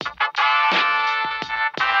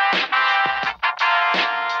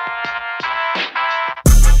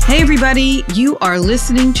Hey everybody, you are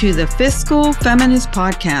listening to the Fiscal Feminist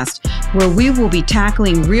Podcast, where we will be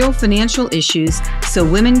tackling real financial issues so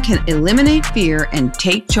women can eliminate fear and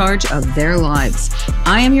take charge of their lives.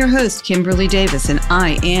 I am your host, Kimberly Davis, and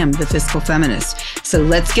I am the Fiscal Feminist. So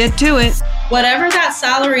let's get to it. Whatever that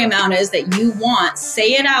salary amount is that you want,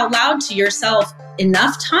 say it out loud to yourself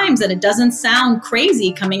enough times that it doesn't sound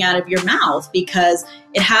crazy coming out of your mouth, because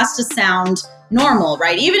it has to sound normal,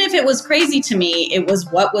 right? Even if it was crazy to me, it was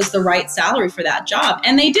what was the right salary for that job.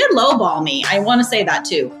 And they did lowball me. I want to say that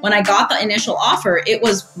too. When I got the initial offer, it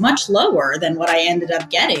was much lower than what I ended up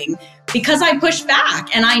getting because I pushed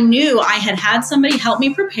back and I knew I had somebody help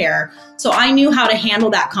me prepare. So I knew how to handle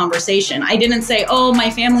that conversation. I didn't say, oh,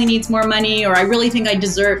 my family needs more money, or I really think I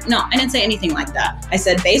deserve. No, I didn't say anything like that. I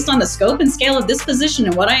said, based on the scope and scale of this position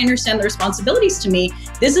and what I understand the responsibilities to me,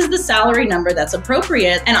 this is the salary number that's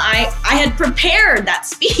appropriate. And I had prepared that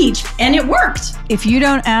speech and it worked. If you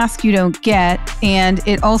don't ask, you don't get. And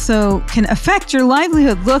it also can affect your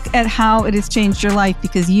livelihood. Look at how it has changed your life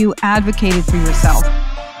because you advocated for yourself.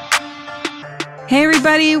 Hey,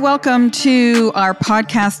 everybody. Welcome to our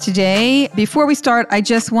podcast today. Before we start, I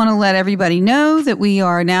just want to let everybody know that we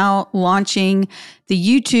are now launching the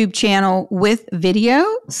YouTube channel with video.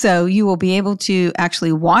 So you will be able to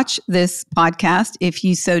actually watch this podcast if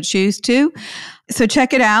you so choose to. So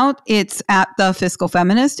check it out. It's at The Fiscal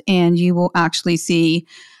Feminist, and you will actually see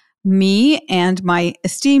me and my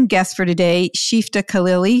esteemed guest for today, Sheefteh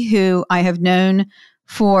Khalili, who I have known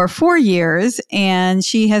for 4 years, and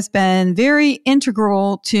she has been very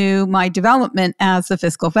integral to my development as a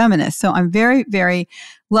fiscal feminist. So I'm very, very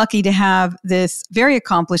lucky to have this very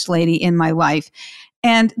accomplished lady in my life.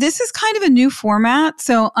 And this is kind of a new format,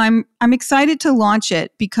 so I'm excited to launch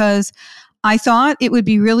it because I thought it would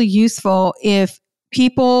be really useful if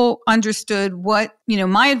people understood what,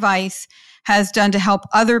 my advice has done to help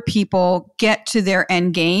other people get to their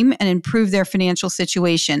end game and improve their financial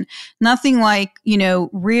situation. Nothing like,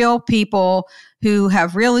 real people who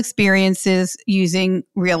have real experiences using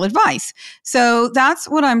real advice. So that's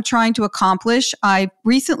what I'm trying to accomplish. I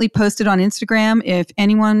recently posted on Instagram if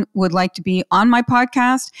anyone would like to be on my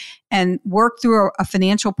podcast and work through a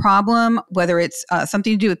financial problem, whether it's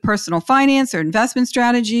something to do with personal finance or investment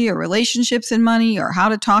strategy or relationships and money or how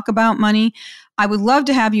to talk about money. I would love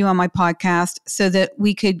to have you on my podcast so that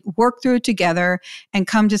we could work through it together and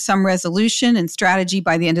come to some resolution and strategy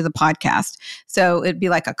by the end of the podcast. So it'd be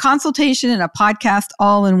like a consultation and a podcast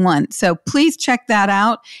all in one. So please check that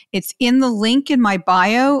out. It's in the link in my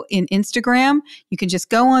bio in Instagram. You can just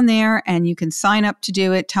go on there and you can sign up to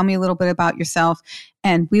do it. Tell me a little bit about yourself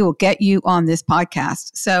and we will get you on this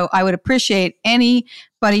podcast. So I would appreciate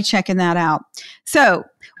anybody checking that out. So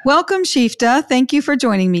welcome, Sheefteh. Thank you for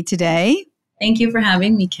joining me today. Thank you for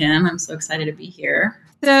having me, Kim. I'm so excited to be here.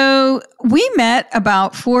 So we met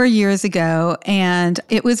about 4 years ago, and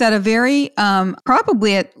it was at a very,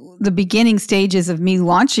 probably at the beginning stages of me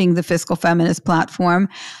launching the Fiscal Feminist platform.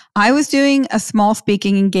 I was doing a small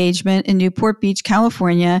speaking engagement in Newport Beach,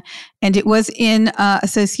 California, and it was in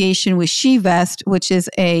association with Sheefteh, which is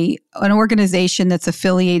an organization that's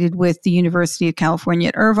affiliated with the University of California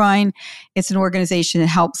at Irvine. It's an organization that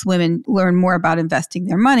helps women learn more about investing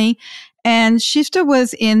their money. And Sheefteh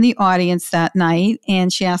was in the audience that night,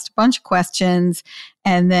 and she asked a bunch of questions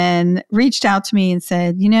and then reached out to me and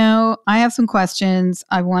said, I have some questions.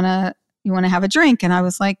 You want to have a drink? And I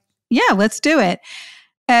was like, yeah, let's do it.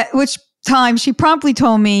 At which time she promptly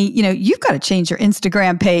told me, you've got to change your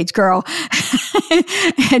Instagram page, girl.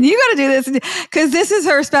 And you got to do this because this is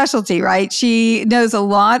her specialty, right? She knows a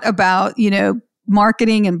lot about,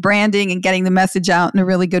 marketing and branding and getting the message out in a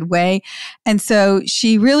really good way. And so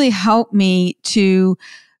she really helped me to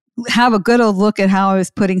have a good old look at how I was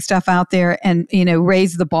putting stuff out there and,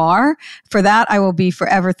 raise the bar. For that, I will be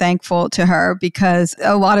forever thankful to her because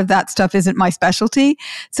a lot of that stuff isn't my specialty.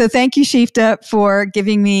 So thank you, Sheefteh, for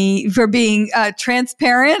being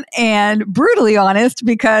transparent and brutally honest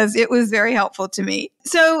because it was very helpful to me.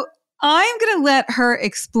 So I'm going to let her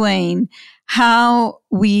explain how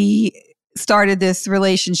we started this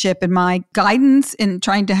relationship and my guidance in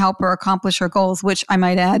trying to help her accomplish her goals, which I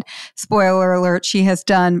might add, spoiler alert, she has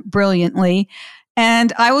done brilliantly.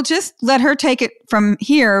 And I will just let her take it from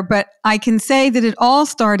here, but I can say that it all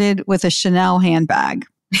started with a Chanel handbag.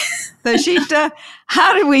 So Sheefteh,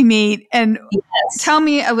 how did we meet? And Tell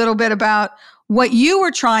me a little bit about what you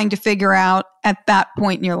were trying to figure out at that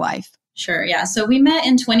point in your life. Sure. Yeah. So we met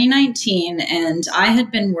in 2019 and I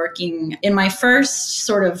had been working in my first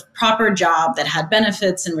sort of proper job that had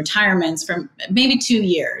benefits and retirements for maybe 2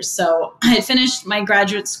 years. So I had finished my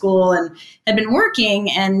graduate school and had been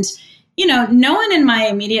working, and no one in my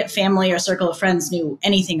immediate family or circle of friends knew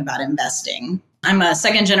anything about investing. I'm a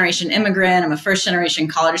second generation immigrant. I'm a first generation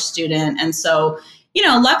college student. And so,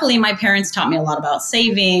 luckily my parents taught me a lot about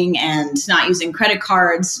saving and not using credit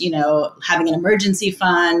cards, having an emergency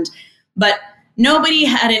fund, but nobody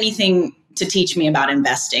had anything to teach me about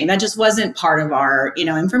investing. That just wasn't part of our,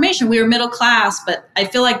 information. We were middle class, but I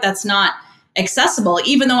feel like that's not accessible.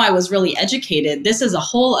 Even though I was really educated, this is a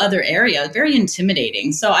whole other area, very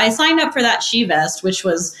intimidating. So I signed up for that Sheefteh, which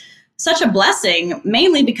was such a blessing,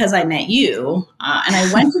 mainly because I met you. And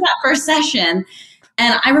I went to that first session.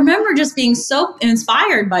 And I remember just being so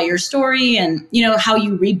inspired by your story and, how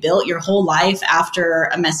you rebuilt your whole life after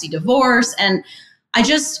a messy divorce. And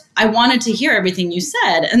I wanted to hear everything you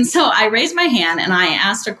said. And so I raised my hand and I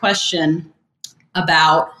asked a question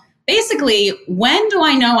about basically, when do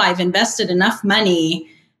I know I've invested enough money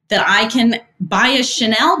that I can buy a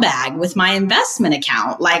Chanel bag with my investment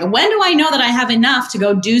account? Like, when do I know that I have enough to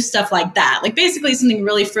go do stuff like that? Like, basically something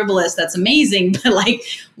really frivolous that's amazing, but like,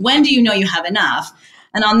 when do you know you have enough?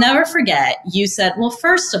 And I'll never forget, you said, well,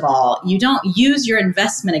 first of all, you don't use your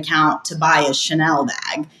investment account to buy a Chanel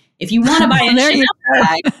bag. If you want to buy a Chanel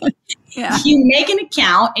bag, you make an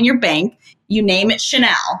account in your bank, you name it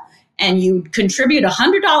Chanel, and you contribute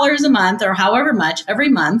 $100 a month or however much every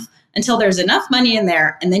month until there's enough money in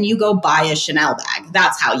there, and then you go buy a Chanel bag.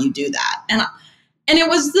 That's how you do that. And it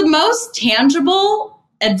was the most tangible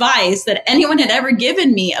advice that anyone had ever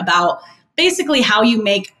given me about basically how you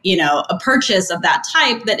make, a purchase of that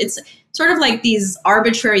type, that it's sort of like these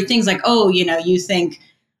arbitrary things like, you think,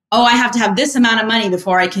 I have to have this amount of money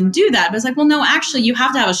before I can do that. But it's like, well, no, actually, you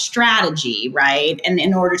have to have a strategy, right? And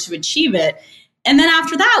in order to achieve it. And then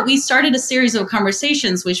after that, we started a series of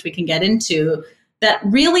conversations, which we can get into, that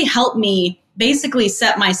really helped me basically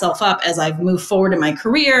set myself up as I've moved forward in my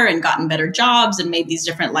career and gotten better jobs and made these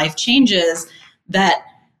different life changes that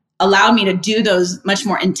allowed me to do those much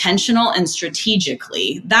more intentional and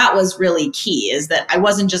strategically. That was really key, is that I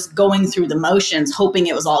wasn't just going through the motions, hoping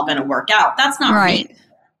it was all going to work out. That's not right. me.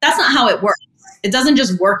 That's not how it works. It doesn't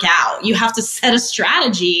just work out. You have to set a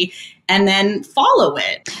strategy and then follow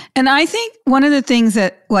it. And I think one of the things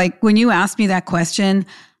that, like, when you asked me that question,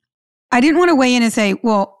 I didn't want to weigh in and say,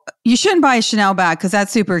 well, you shouldn't buy a Chanel bag because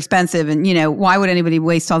that's super expensive. And, why would anybody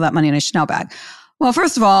waste all that money on a Chanel bag? Well,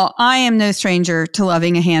 first of all, I am no stranger to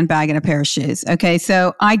loving a handbag and a pair of shoes. Okay.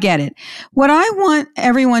 So I get it. What I want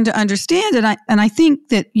everyone to understand, and I think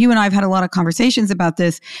that you and I have had a lot of conversations about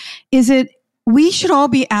this, is that we should all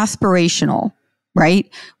be aspirational, right?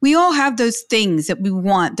 We all have those things that we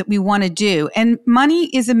want to do. And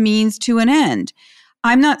money is a means to an end.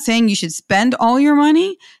 I'm not saying you should spend all your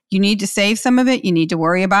money. You need to save some of it. You need to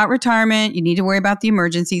worry about retirement. You need to worry about the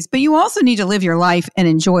emergencies, but you also need to live your life and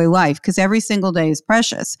enjoy life, because every single day is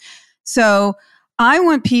precious. So I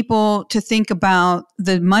want people to think about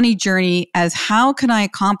the money journey as, how can I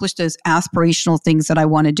accomplish those aspirational things that I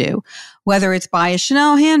want to do? Whether it's buy a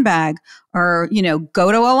Chanel handbag or,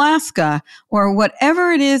 go to Alaska or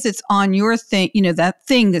whatever it is that's on your thing, that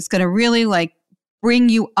thing that's going to really like bring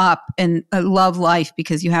you up and love life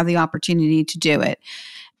because you have the opportunity to do it.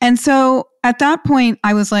 And so at that point,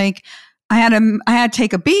 I was like, I had to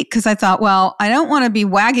take a beat, because I thought, well, I don't want to be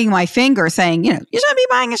wagging my finger saying, you shouldn't be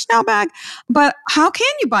buying a Chanel bag. But how can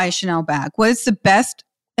you buy a Chanel bag? What is the best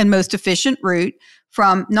and most efficient route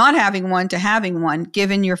from not having one to having one,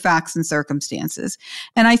 given your facts and circumstances?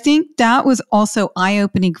 And I think that was also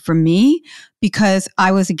eye-opening for me, because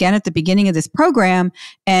I was, again, at the beginning of this program,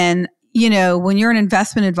 and when you're an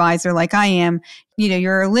investment advisor like I am,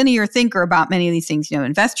 you're a linear thinker about many of these things.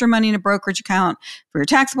 Invest your money in a brokerage account for your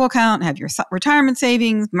taxable account, have your retirement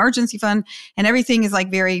savings, emergency fund, and everything is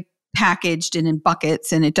like very packaged and in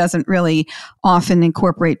buckets, and it doesn't really often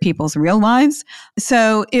incorporate people's real lives.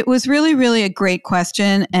 So it was really, really a great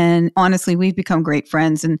question. And honestly, we've become great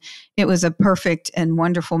friends. And it was a perfect and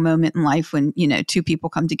wonderful moment in life when, two people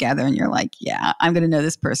come together and you're like, yeah, I'm going to know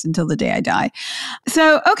this person till the day I die.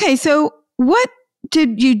 So, okay. So what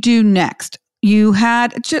did you do next? You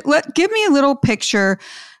had, give me a little picture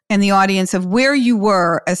in the audience of where you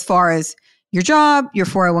were as far as your job, your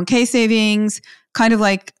 401k savings, kind of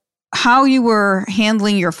like how you were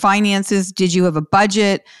handling your finances. Did you have a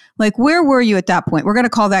budget? Like, where were you at that point? We're going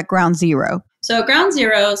to call that ground zero. So ground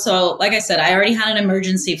zero. So like I said, I already had an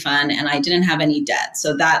emergency fund and I didn't have any debt.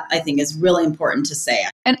 So that, I think, is really important to say.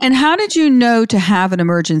 And how did you know to have an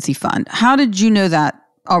emergency fund? How did you know that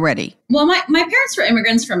already? Well, my parents were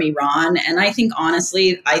immigrants from Iran, and I think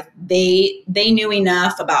honestly, they knew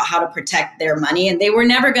enough about how to protect their money, and they were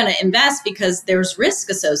never going to invest because there's risk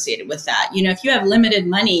associated with that. If you have limited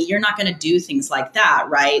money, you're not going to do things like that,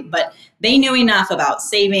 right? But they knew enough about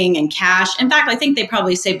saving and cash. In fact, I think they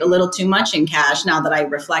probably saved a little too much in cash now that I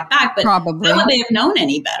reflect back, but Probably. how would they have known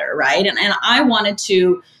any better, right? And I wanted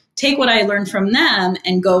to take what I learned from them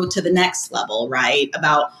and go to the next level, right?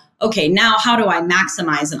 About, okay, now how do I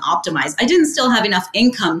maximize and optimize? I didn't still have enough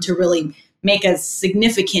income to really make a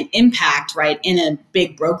significant impact, right, in a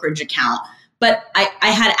big brokerage account. But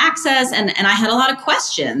I had access and I had a lot of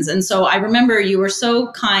questions. And so I remember you were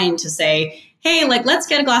so kind to say, hey, let's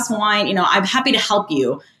get a glass of wine. I'm happy to help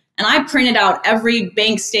you. And I printed out every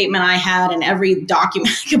bank statement I had and every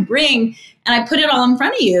document I could bring, and I put it all in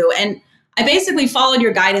front of you. And I basically followed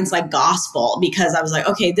your guidance like gospel, because I was like,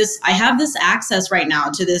 okay, I have this access right now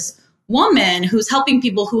to this woman who's helping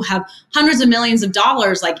people who have hundreds of millions of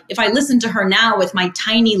dollars. Like, if I listen to her now with my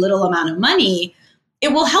tiny little amount of money,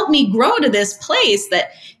 it will help me grow to this place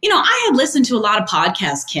that, I had listened to a lot of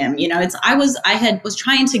podcasts, Kim. I was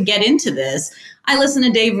trying to get into this. I listened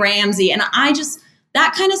to Dave Ramsey, and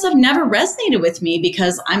that kind of stuff never resonated with me,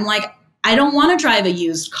 because I'm like, I don't want to drive a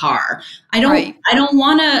used car. I don't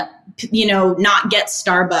want to, not get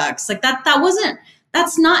Starbucks. Like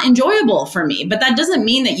that's not enjoyable for me. But that doesn't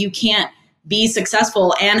mean that you can't be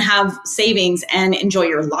successful and have savings and enjoy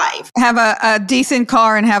your life. Have a decent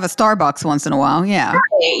car and have a Starbucks once in a while. Yeah.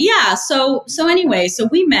 Right. Yeah. So anyway,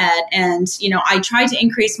 we met, and, I tried to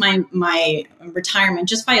increase my retirement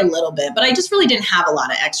just by a little bit, but I just really didn't have a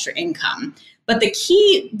lot of extra income. But the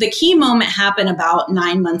key moment happened about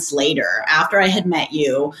 9 months later. After I had met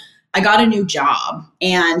you, I got a new job,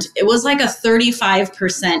 and it was like a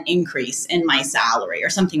 35% increase in my salary or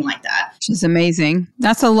something like that. Which is amazing.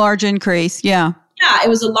 That's a large increase. Yeah. Yeah, it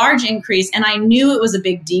was a large increase, and I knew it was a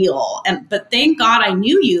big deal. But thank God I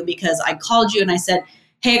knew you, because I called you and I said,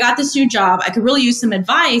 hey, I got this new job. I could really use some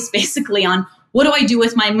advice basically on what do I do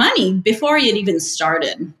with my money before it even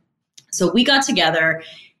started. So we got together,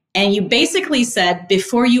 and you basically said,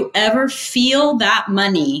 before you ever feel that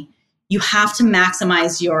money, you have to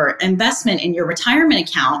maximize your investment in your retirement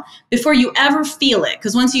account before you ever feel it.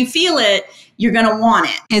 Because once you feel it, you're going to want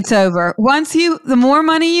it. It's over. The more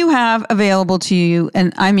money you have available to you,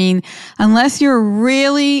 and I mean, unless you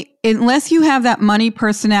have that money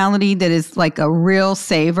personality that is like a real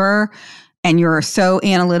saver and you're so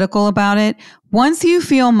analytical about it, once you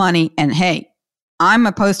feel money, and hey, I'm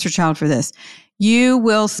a poster child for this, you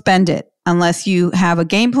will spend it. Unless you have a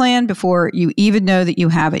game plan before you even know that you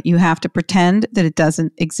have it. You have to pretend that it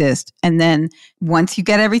doesn't exist. And then once you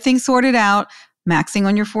get everything sorted out, maxing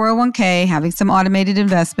on your 401k, having some automated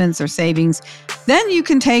investments or savings, then you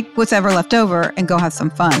can take what's ever left over and go have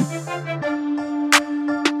some fun.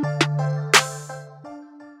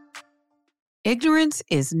 Ignorance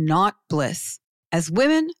is not bliss. As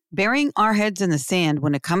women, burying our heads in the sand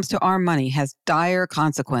when it comes to our money has dire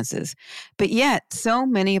consequences. But yet, so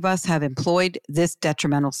many of us have employed this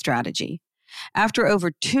detrimental strategy. After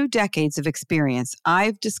over 2 decades of experience,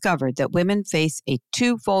 I've discovered that women face a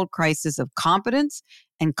twofold crisis of competence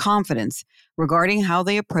and confidence regarding how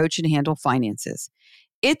they approach and handle finances.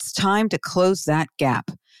 It's time to close that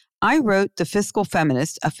gap. I wrote The Fiscal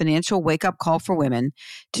Feminist, a financial wake-up call for women,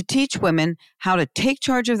 to teach women how to take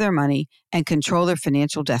charge of their money and control their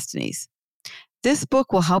financial destinies. This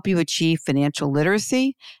book will help you achieve financial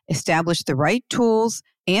literacy, establish the right tools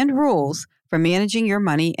and rules for managing your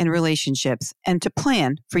money and relationships, and to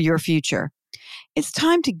plan for your future. It's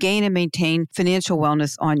time to gain and maintain financial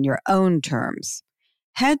wellness on your own terms.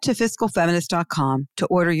 Head to fiscalfeminist.com to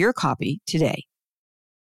order your copy today.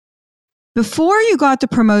 Before you got the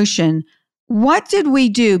promotion, what did we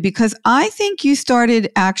do? Because I think you started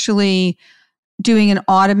actually doing an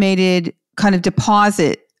automated kind of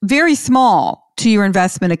deposit, very small, to your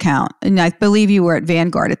investment account. And I believe you were at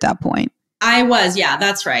Vanguard at that point. I was, yeah,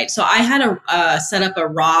 that's right. So I had set up a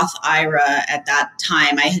Roth IRA at that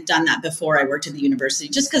time. I had done that before I worked at the university,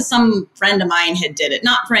 just because some friend of mine had did it,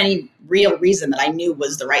 not for any real reason that I knew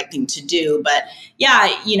was the right thing to do. But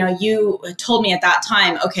yeah, you told me at that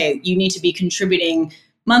time, okay, you need to be contributing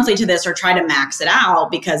monthly to this or try to max it out,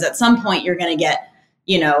 because at some point you're going to get,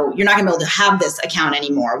 you're not going to be able to have this account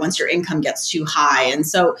anymore once your income gets too high. And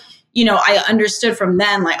so I understood from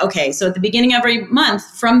then, like, okay, so at the beginning of every month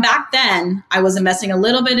from back then, I was investing a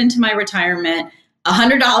little bit into my retirement,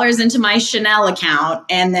 $100 into my Chanel account,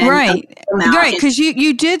 and then right, because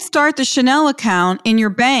you did start the Chanel account in your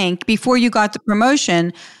bank before you got the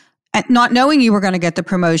promotion, not knowing you were going to get the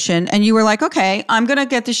promotion, and you were like, okay, I'm going to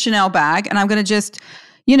get the Chanel bag, and I'm going to just,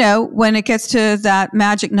 when it gets to that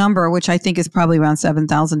magic number, which I think is probably around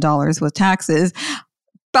 $7,000 with taxes,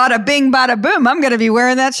 bada bing, bada boom, I'm going to be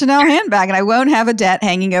wearing that Chanel handbag and I won't have a debt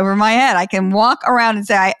hanging over my head. I can walk around and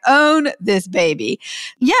say, I own this baby.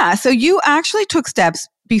 Yeah. So you actually took steps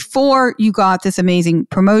before you got this amazing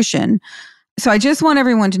promotion. So I just want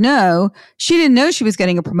everyone to know she didn't know she was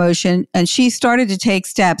getting a promotion and she started to take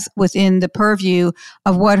steps within the purview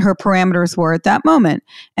of what her parameters were at that moment.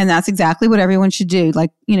 And that's exactly what everyone should do.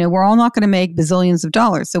 Like, we're all not going to make bazillions of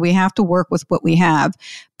dollars. So we have to work with what we have.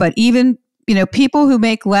 But even people who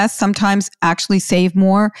make less sometimes actually save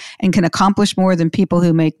more and can accomplish more than people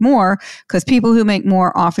who make more, because people who make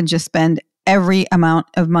more often just spend every amount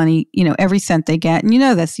of money, every cent they get. And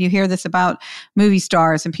you hear this about movie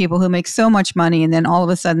stars and people who make so much money and then all of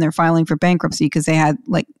a sudden they're filing for bankruptcy because they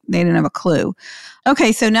didn't have a clue.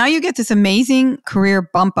 Okay, so now you get this amazing career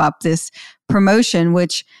bump up, this promotion,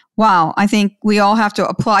 which, wow, I think we all have to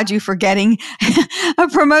applaud you for getting a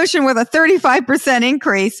promotion with a 35%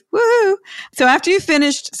 increase. Woohoo! So after you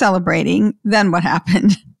finished celebrating, then what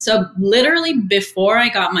happened? So literally before I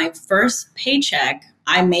got my first paycheck,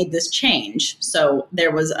 I made this change. So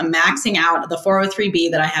there was a maxing out, the 403B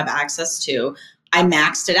that I have access to. I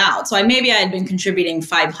maxed it out. So I had been contributing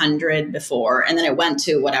 $500 before, and then it went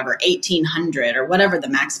to whatever, $1,800 or whatever the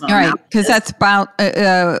maximum. Right, because that's about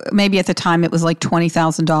maybe at the time it was like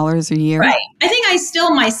 $20,000 a year. Right. I think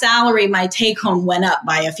my salary, my take home went up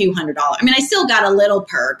by a few $100s. I mean, I still got a little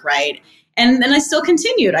perk, right? And then I still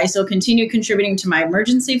continued. Contributing to my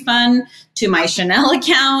emergency fund, to my Chanel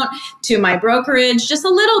account, to my brokerage, just a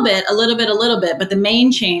little bit. But the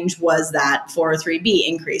main change was that 403B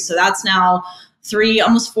increase. So that's now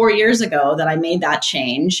almost 4 years ago that I made that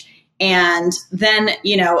change. And then,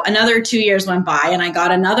 another 2 years went by and I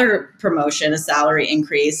got another promotion, a salary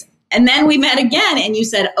increase. And then we met again and you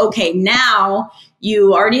said, okay, now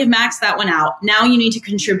you already have maxed that one out. Now you need to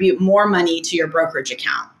contribute more money to your brokerage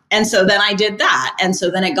account. And so then I did that. And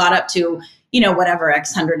so then it got up to, whatever,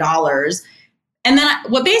 X $100. And then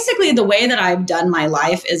basically the way that I've done my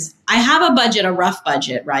life is I have a budget, a rough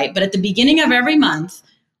budget, right? But at the beginning of every month,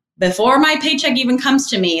 before my paycheck even comes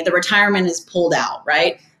to me, the retirement is pulled out,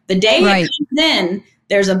 right? The day it comes in,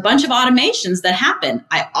 there's a bunch of automations that happen.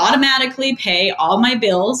 I automatically pay all my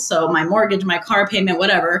bills. So my mortgage, my car payment,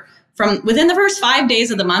 whatever, from within the first 5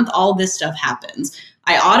 days of the month, all this stuff happens.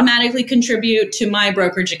 I automatically contribute to my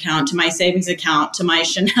brokerage account, to my savings account, to my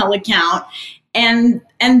Chanel account. And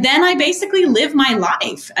then I basically live my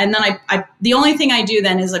life. And then I the only thing I do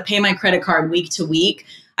then is I pay my credit card week to week.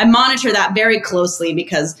 I monitor that very closely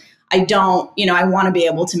because I don't, I want to be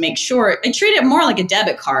able to make sure I treat it more like a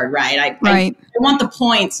debit card, right? I want the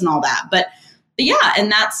points and all that. But yeah,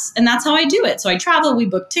 and that's how I do it. So I travel, we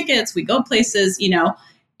book tickets, we go places,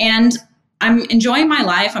 and I'm enjoying my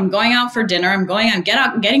life. I'm going out for dinner. I'm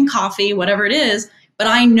getting coffee, whatever it is. But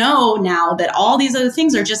I know now that all these other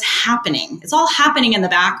things are just happening. It's all happening in the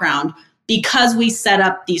background because we set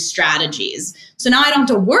up these strategies. So now I don't have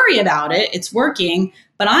to worry about it. It's working.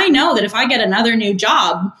 But I know that if I get another new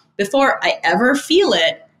job, before I ever feel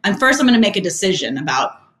it, I'm going to make a decision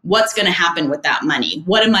about what's going to happen with that money.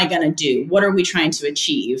 What am I going to do? What are we trying to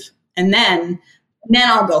achieve? And then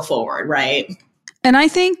I'll go forward, right? And I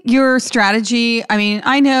think your strategy,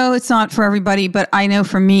 I know it's not for everybody, but I know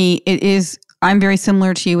for me, it is. I'm very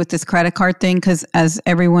similar to you with this credit card thing because as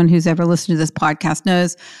everyone who's ever listened to this podcast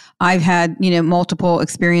knows, I've had, multiple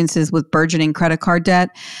experiences with burgeoning credit card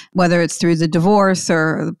debt, whether it's through the divorce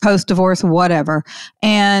or post-divorce, whatever.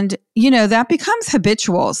 And, that becomes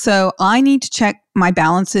habitual. So I need to check my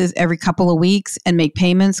balances every couple of weeks and make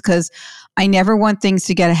payments because I never want things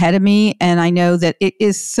to get ahead of me. And I know that it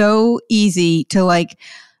is so easy to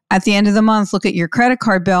at the end of the month, look at your credit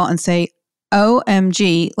card bill and say,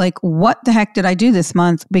 OMG, what the heck did I do this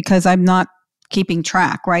month? Because I'm not keeping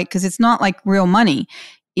track, right? Because it's not like real money.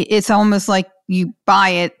 It's almost like you buy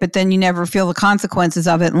it, but then you never feel the consequences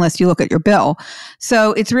of it unless you look at your bill.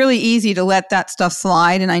 So it's really easy to let that stuff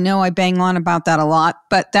slide. And I know I bang on about that a lot,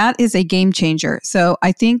 but that is a game changer. So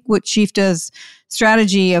I think what Sheefteh's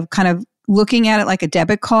strategy of kind of looking at it like a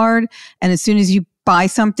debit card, and as soon as you buy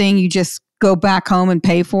something, you just go back home and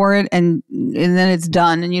pay for it, and then it's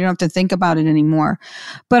done, and you don't have to think about it anymore.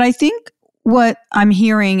 But I think what I'm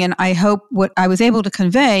hearing, and I hope what I was able to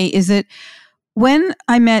convey, is that when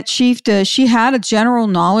I met Sheefteh, she had a general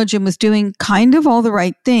knowledge and was doing kind of all the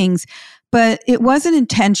right things, but it wasn't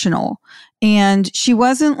intentional. And she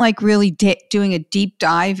wasn't really doing a deep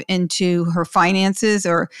dive into her finances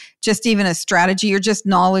or just even a strategy or just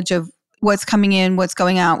knowledge of what's coming in, what's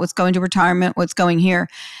going out, what's going to retirement, what's going here.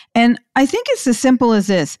 And I think it's as simple as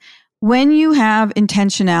this. when you have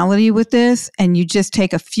intentionality with this and you just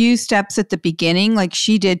take a few steps at the beginning, like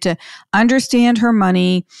she did, to understand her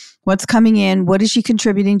money, what's coming in, what is she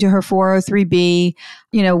contributing to her 403B,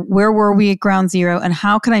 where were we at ground zero, and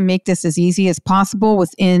how can I make this as easy as possible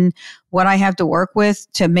within what I have to work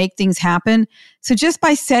with to make things happen. So just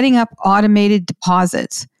by setting up automated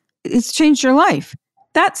deposits, it's changed your life.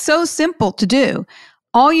 That's so simple to do.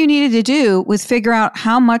 All you needed to do was figure out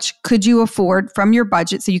how much could you afford from your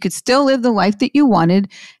budget so you could still live the life that you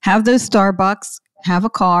wanted, have those Starbucks, have a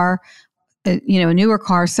car, a newer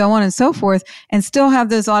car, so on and so forth, and still have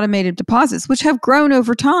those automated deposits, which have grown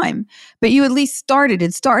over time. But you at least started.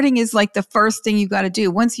 And starting is like the first thing you got to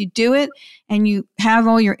do. Once you do it and you have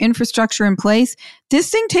all your infrastructure in place, this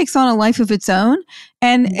thing takes on a life of its own.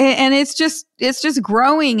 And it's just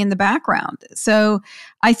growing in the background. So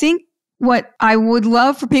I think what I would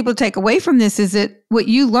love for people to take away from this is that what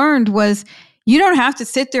you learned was you don't have to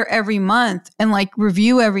sit there every month and like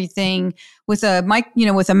review everything with a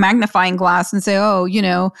with a magnifying glass and say, oh,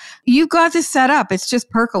 you got this set up. It's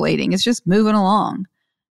just percolating. It's just moving along.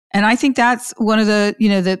 And I think that's one of the,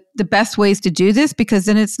 the best ways to do this, because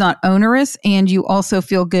then it's not onerous and you also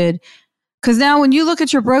feel good. Because now when you look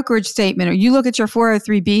at your brokerage statement or you look at your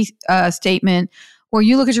 403B statement or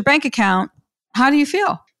you look at your bank account, how do you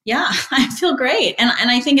feel? Yeah, I feel great. And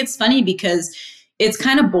I think it's funny because it's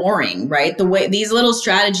kind of boring, right? The way these little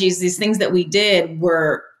strategies, these things that we did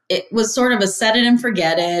it was sort of a set it and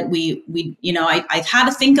forget it. I had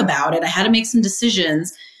to think about it. I had to make some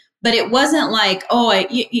decisions, but it wasn't like,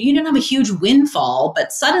 you didn't have a huge windfall,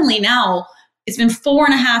 but suddenly now it's been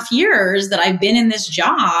 4.5 years that I've been in this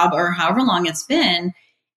job or however long it's been.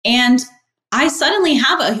 And I suddenly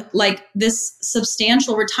have this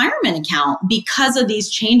substantial retirement account because of these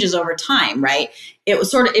changes over time, right? It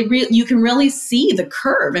was you can really see the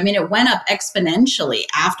curve. I mean, it went up exponentially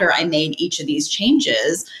after I made each of these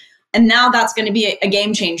changes. And now that's going to be a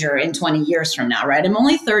game changer in 20 years from now, right? I'm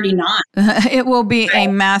only 39. It will be a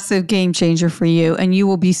massive game changer for you. And you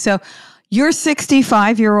will be your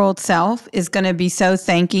 65-year-old self is going to be so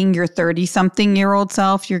thanking your 30-something-year-old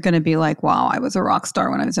self. You're going to be like, wow, I was a rock star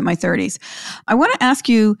when I was in my 30s. I want to ask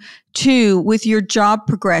you, too, with your job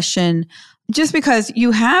progression, just because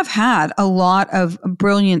you have had a lot of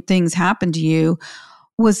brilliant things happen to you,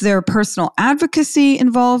 was there personal advocacy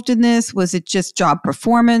involved in this? Was it just job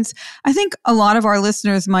performance? I think a lot of our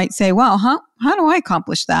listeners might say, well, how do I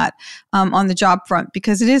accomplish that on the job front?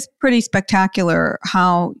 Because it is pretty spectacular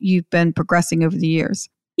how you've been progressing over the years.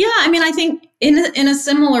 Yeah, I mean, I think in a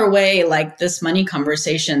similar way, like this money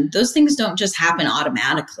conversation, those things don't just happen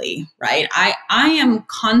automatically, right? I am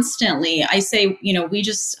constantly, I say,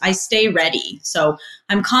 I stay ready. So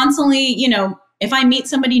I'm constantly, if I meet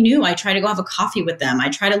somebody new, I try to go have a coffee with them. I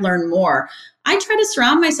try to learn more. I try to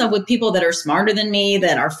surround myself with people that are smarter than me,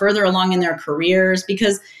 that are further along in their careers,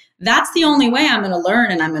 because that's the only way I'm going to learn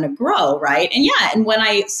and I'm going to grow, right? And when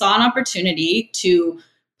I saw an opportunity to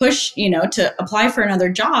push, to apply for another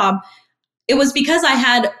job, it was because I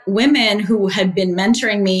had women who had been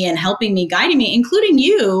mentoring me and helping me, guiding me, including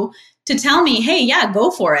you, to tell me, hey, yeah, go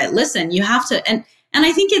for it. Listen, you have to. And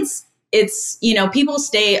I think it's, people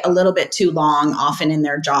stay a little bit too long often in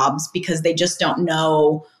their jobs because they just don't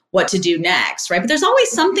know what to do next, right? But there's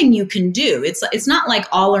always something you can do. It's not like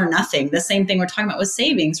all or nothing. The same thing we're talking about with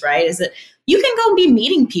savings, right? Is that you can go be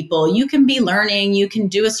meeting people, you can be learning, you can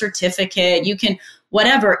do a certificate, you can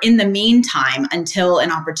whatever in the meantime until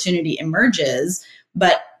an opportunity emerges.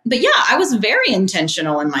 But yeah, I was very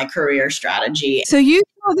intentional in my career strategy. So you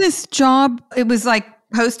saw this job, it was like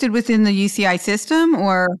posted within the UCI system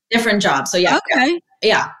or? Different job. So yeah. Okay.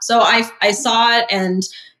 Yeah. So I saw it and,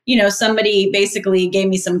 somebody basically gave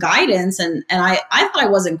me some guidance and I thought I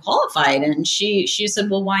wasn't qualified. And she said,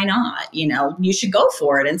 well, why not? You should go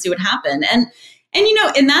for it and see what happened. And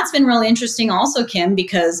that's been really interesting also, Kim,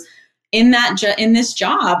 because in this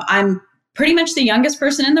job, I'm pretty much the youngest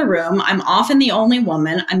person in the room. I'm often the only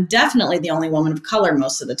woman. I'm definitely the only woman of color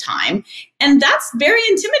most of the time. And that's very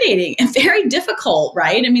intimidating and very difficult,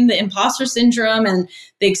 right? I mean, the imposter syndrome and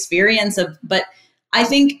the experience but I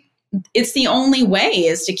think it's the only way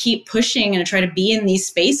is to keep pushing and to try to be in these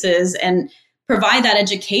spaces and provide that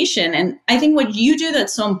education. And I think what you do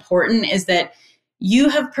that's so important is that you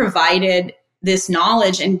have provided this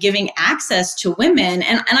knowledge and giving access to women.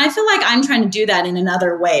 And I feel like I'm trying to do that in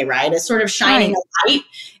another way, right? It's sort of shining a light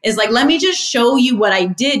is like, let me just show you what I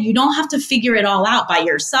did. You don't have to figure it all out by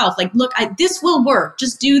yourself. Like, look, this will work.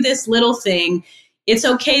 Just do this little thing. it's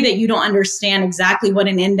okay that you don't understand exactly what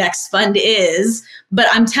an index fund is, but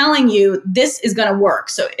I'm telling you, this is going to work.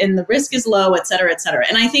 So, and the risk is low, et cetera, et cetera.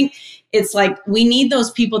 And I think it's like, we need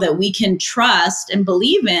those people that we can trust and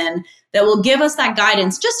believe in that will give us that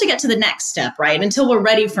guidance just to get to the next step, right? Until we're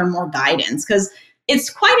ready for more guidance. Because it's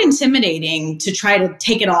quite intimidating to try to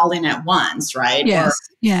take it all in at once, right? Yes,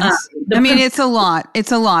 yes. I mean, it's a lot.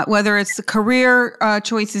 It's a lot, whether it's the career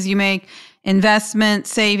choices you make, investment,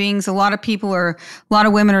 savings. A lot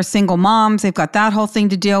of women are single moms. They've got that whole thing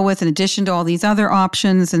to deal with in addition to all these other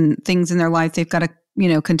options and things in their life they've got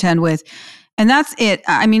to, contend with. And that's it.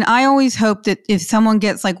 I mean, I always hope that if someone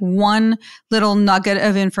gets like one little nugget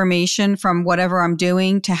of information from whatever I'm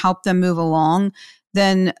doing to help them move along,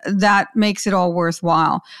 then that makes it all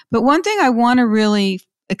worthwhile. But one thing I want to really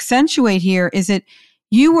accentuate here is that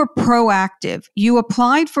you were proactive. You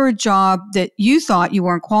applied for a job that you thought you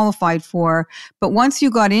weren't qualified for, but once you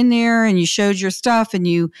got in there and you showed your stuff and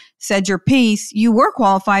you said your piece, you were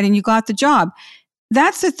qualified and you got the job.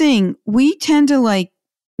 That's the thing. We tend to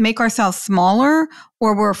make ourselves smaller,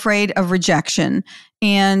 or we're afraid of rejection.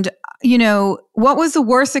 And, what was the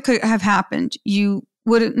worst that could have happened? You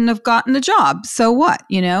wouldn't have gotten the job. So what?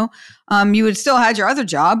 You would still had your other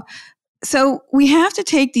job. So we have to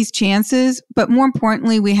take these chances, but more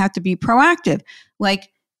importantly, we have to be proactive. Like,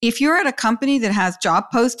 if you're at a company that has job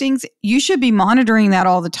postings, you should be monitoring that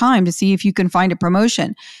all the time to see if you can find a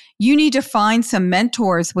promotion. You need to find some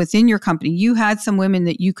mentors within your company. You had some women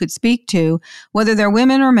that you could speak to, whether they're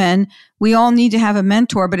women or men. We all need to have a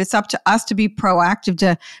mentor, but it's up to us to be proactive,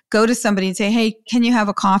 to go to somebody and say, hey, can you have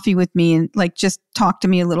a coffee with me? And just talk to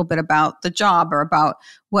me a little bit about the job or about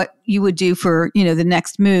what you would do for, the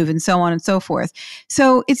next move and so on and so forth.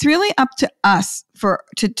 So it's really up to us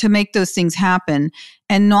to make those things happen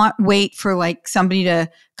and not wait for somebody to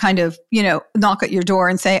kind of, knock at your door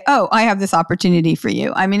and say, oh, I have this opportunity for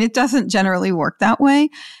you. I mean, it doesn't generally work that way.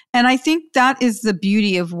 And I think that is the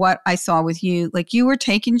beauty of what I saw with you. Like, you were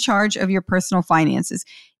taking charge of your personal finances.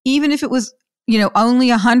 Even if it was, only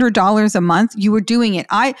 $100 a month, you were doing it.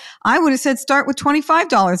 I would have said start with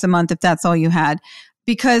 $25 a month if that's all you had,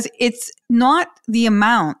 because it's not the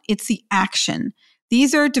amount, it's the action.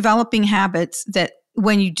 These are developing habits that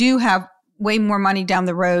when you do have way more money down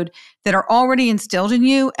the road, that are already instilled in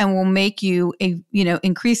you and will make you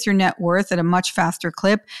increase your net worth at a much faster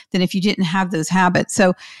clip than if you didn't have those habits.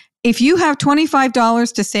 So if you have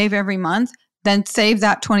 $25 to save every month, then save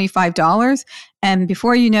that $25. And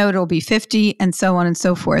before you know it, it'll be 50 and so on and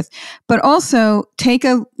so forth. But also take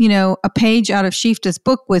a page out of Sheefteh's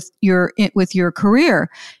book with your career.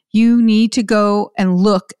 You need to go and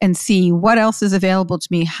look and see what else is available to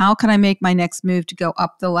me. How can I make my next move to go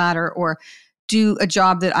up the ladder or do a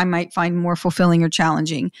job that I might find more fulfilling or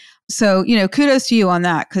challenging? So, kudos to you on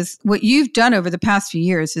that, because what you've done over the past few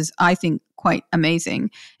years is, I think, quite amazing.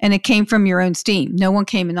 And it came from your own steam. No one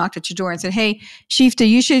came and knocked at your door and said, hey, Sheefteh,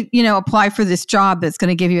 you should, apply for this job that's going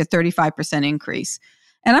to give you a 35% increase.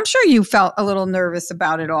 And I'm sure you felt a little nervous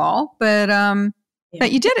about it all, but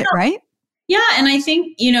you did it, right? Yeah. And I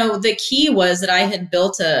think, the key was that I had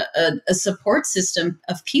built a support system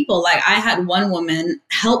of people. Like, I had one woman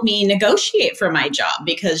help me negotiate for my job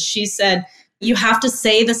because she said, you have to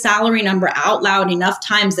say the salary number out loud enough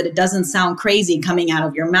times that it doesn't sound crazy coming out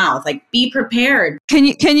of your mouth. Like, be prepared. Can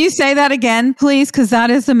you say that again, please? Because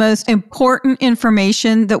that is the most important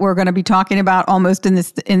information that we're going to be talking about almost in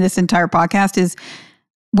this entire podcast. Is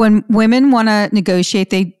when women want to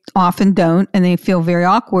negotiate, they often don't, and they feel very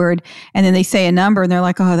awkward. And then they say a number and they're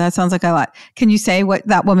like, oh, that sounds like a lot. Can you say what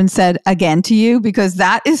that woman said again to you? Because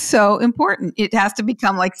that is so important. It has to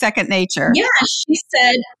become like second nature. Yeah, she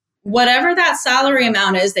said, whatever that salary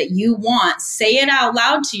amount is that you want, say it out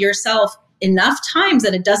loud to yourself enough times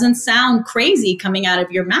that it doesn't sound crazy coming out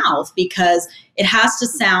of your mouth, because it has to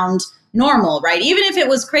sound normal, right? Even if it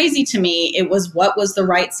was crazy to me, it was what was the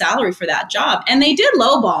right salary for that job. And they did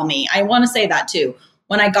lowball me. I want to say that too.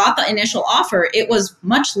 When I got the initial offer, it was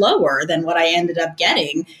much lower than what I ended up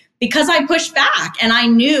getting because I pushed back and I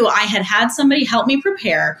knew I had somebody help me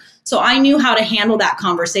prepare. So I knew how to handle that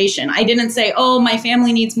conversation. I didn't say, oh, my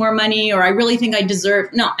family needs more money, or I really think I deserve.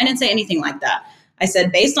 No, I didn't say anything like that. I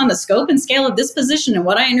said, based on the scope and scale of this position and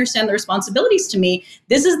what I understand the responsibilities to me,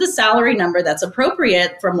 this is the salary number that's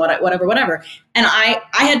appropriate from whatever. And I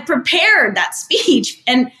had prepared that speech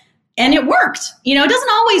and it worked. It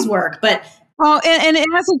doesn't always work, but. Well, and it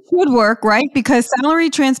has, it should work, right? Because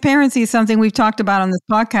salary transparency is something we've talked about on this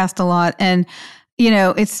podcast a lot. And,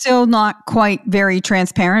 it's still not quite very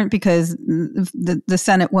transparent because the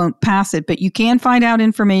Senate won't pass it, but you can find out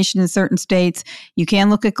information in certain states. You can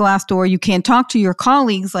look at Glassdoor. You can talk to your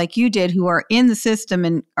colleagues like you did who are in the system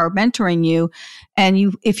and are mentoring you.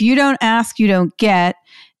 And if you don't ask, you don't get.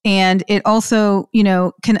 And it also,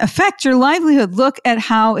 can affect your livelihood. Look at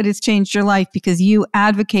how it has changed your life because you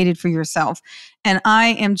advocated for yourself. And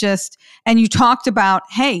and you talked about,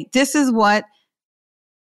 hey, this is what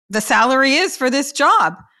the salary is for this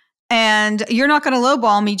job. And you're not going to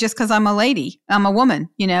lowball me just because I'm a lady. I'm a woman.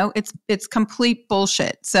 It's complete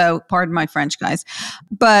bullshit. So pardon my French, guys.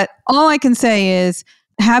 But all I can say is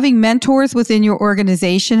having mentors within your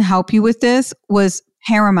organization help you with this was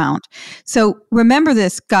paramount. So remember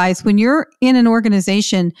this, guys, when you're in an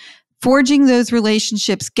organization, forging those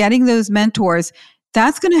relationships, getting those mentors,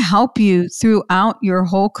 that's going to help you throughout your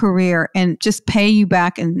whole career and just pay you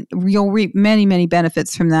back, and you'll reap many, many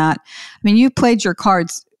benefits from that. I mean, you've played your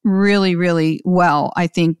cards really, really well, I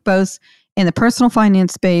think, both in the personal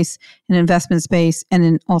finance space and investment space,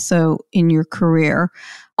 and also in your career.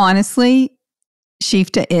 Honestly,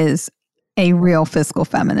 Sheefteh is a real fiscal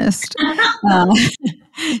feminist.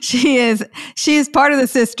 She is part of the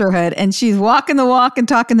sisterhood, and she's walking the walk and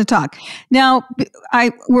talking the talk. Now,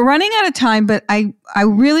 we're running out of time, but I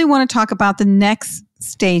really want to talk about the next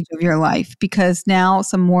stage of your life because now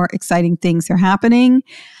some more exciting things are happening.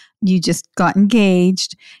 You just got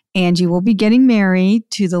engaged, and you will be getting married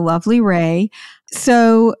to the lovely Ray.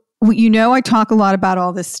 So, I talk a lot about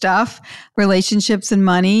all this stuff, relationships and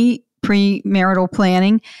money, premarital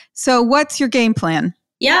planning. So what's your game plan?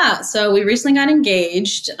 Yeah, so we recently got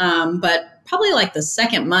engaged, but probably like the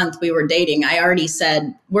second month we were dating, I already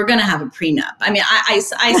said, we're going to have a prenup. I mean, I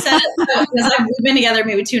said it because we've been together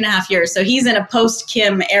maybe 2.5 years. So he's in a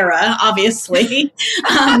post-Kim era, obviously.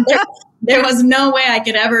 There was no way I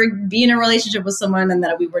could ever be in a relationship with someone and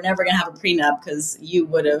that we were never going to have a prenup because you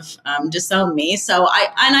would have disowned me. So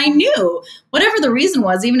I knew whatever the reason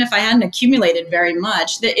was, even if I hadn't accumulated very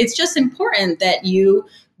much, that it's just important that you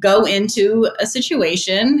go into a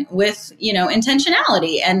situation with,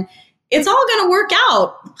 intentionality, and it's all going to work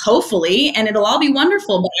out, hopefully, and it'll all be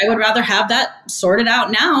wonderful. But I would rather have that sorted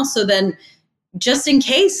out now. So then just in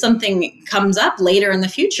case something comes up later in the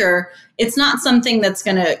future, it's not something that's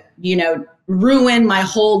going to, ruin my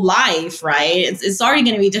whole life, right? It's already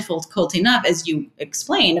going to be difficult enough, as you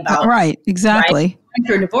explained about. Right, exactly. Right?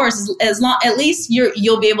 Through divorce, at least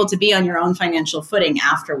you'll be able to be on your own financial footing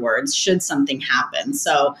afterwards, should something happen.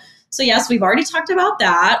 So yes, we've already talked about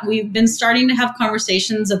that. We've been starting to have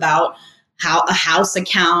conversations about how a house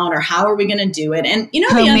account, or how are we going to do it? And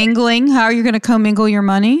commingling, how are you going to commingle your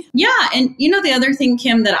money? Yeah. And the other thing,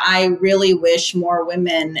 Kim, that I really wish more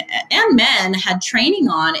women and men had training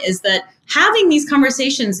on is that having these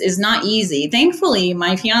conversations is not easy. Thankfully,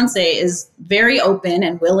 my fiance is very open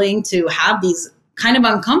and willing to have these kind of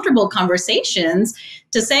uncomfortable conversations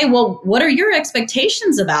to say, well, what are your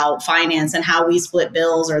expectations about finance and how we split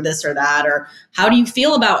bills, or this or that? Or how do you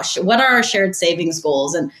feel about what are our shared savings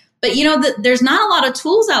goals? But there's not a lot of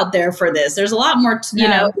tools out there for this. There's a lot more,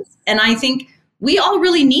 and I think we all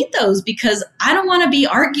really need those, because I don't want to be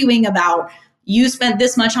arguing about you spent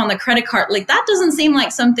this much on the credit card. Like, that doesn't seem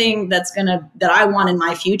like something that I want in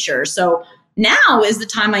my future. So now is the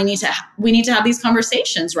time we need to have these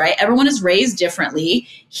conversations, right? Everyone is raised differently.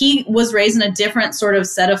 He was raised in a different sort of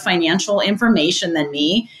set of financial information than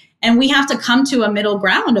me. And we have to come to a middle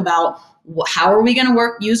ground about how are we going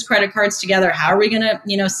to use credit cards together? How are we going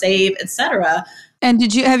to, save, et cetera? And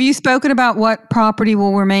have you spoken about what property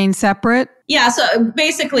will remain separate? Yeah. So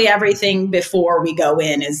basically everything before we go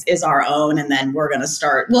in is our own. And then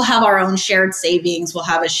we'll have our own shared savings. We'll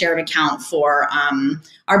have a shared account for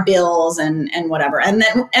our bills and whatever. And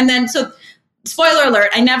then, so spoiler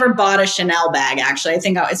alert, I never bought a Chanel bag, actually. I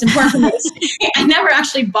think it's important for me to say I never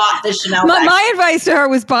actually bought the Chanel bag. My advice to her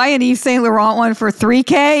was buy an Yves Saint Laurent one for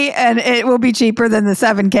 $3,000, and it will be cheaper than the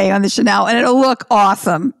 $7,000 on the Chanel, and it'll look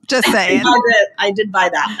awesome. Just saying. I did buy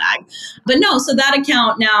that bag. But no, so that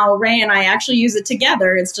account now, Ray and I actually use it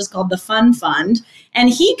together. It's just called the Fun Fund,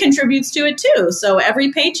 and he contributes to it too. So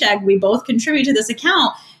every paycheck, we both contribute to this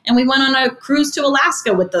account. And we went on a cruise to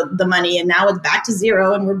Alaska with the money, and now it's back to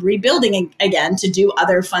zero, and we're rebuilding again to do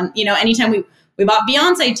other fun, anytime we bought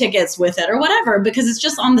Beyonce tickets with it or whatever, because it's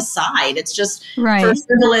just on the side. It's just for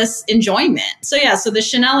frivolous enjoyment. So yeah, so the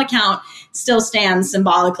Chanel account still stands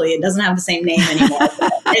symbolically. It doesn't have the same name anymore.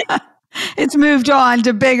 It's moved on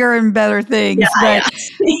to bigger and better things. Yeah,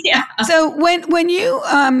 yeah. So when you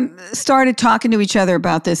started talking to each other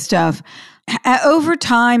about this stuff, over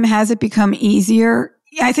time, has it become easier?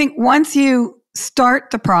 I think once you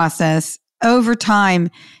start the process, over time,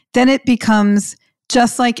 then it becomes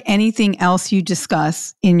just like anything else you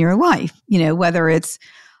discuss in your life, whether it's,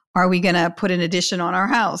 are we going to put an addition on our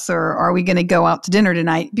house, or are we going to go out to dinner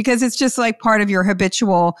tonight? Because it's just like part of your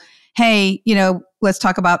habitual, hey, let's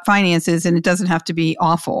talk about finances, and it doesn't have to be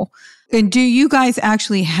awful. And do you guys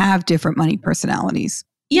actually have different money personalities?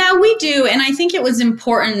 Yeah, we do. And I think it was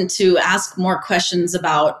important to ask more questions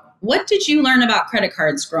about, what did you learn about credit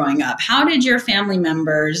cards growing up? How did your family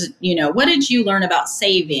members, what did you learn about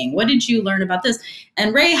saving? What did you learn about this?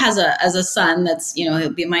 And Ray has a son that's,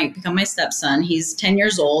 might become my stepson. He's 10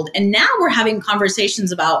 years old. And now we're having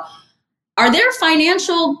conversations about, are there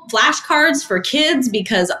financial flashcards for kids?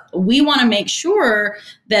 Because we want to make sure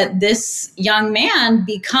that this young man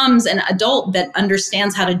becomes an adult that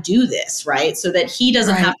understands how to do this, right? So that he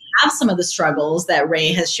doesn't have to have some of the struggles that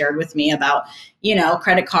Ray has shared with me about,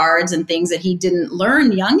 credit cards and things that he didn't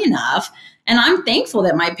learn young enough. And I'm thankful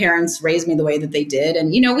that my parents raised me the way that they did. And,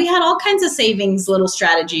 we had all kinds of savings, little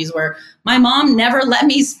strategies where my mom never let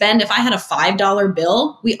me spend. If I had a $5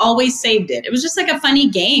 bill, we always saved it. It was just like a funny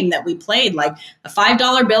game that we played. Like, a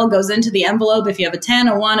 $5 bill goes into the envelope. If you have a 10,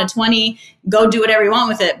 a 1, a 20, go do whatever you want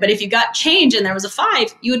with it. But if you got change and there was a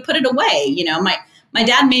 5, you would put it away. My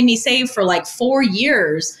dad made me save for like 4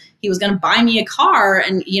 years. He was going to buy me a car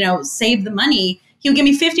and, save the money. He would give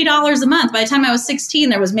me $50 a month. By the time I was 16,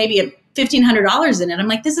 there was maybe $1,500 in it. I'm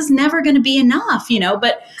like, this is never going to be enough,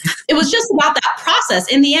 but it was just about that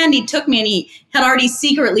process. In the end, he took me and he had already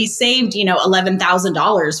secretly saved,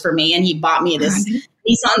 $11,000 for me. And he bought me this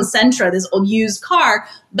Nissan Sentra, this old used car,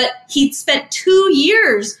 but he spent 2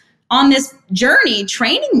 years on this journey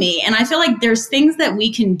training me. And I feel like there's things that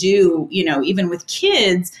we can do, even with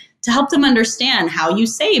kids, to help them understand how you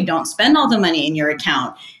save. Don't spend all the money in your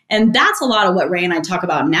account. And that's a lot of what Ray and I talk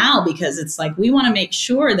about now, because it's like, we want to make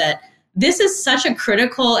sure that this is such a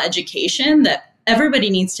critical education that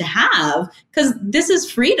everybody needs to have, because this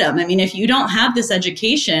is freedom. I mean, if you don't have this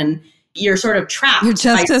education, you're sort of trapped.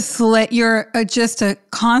 You're just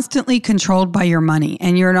constantly controlled by your money,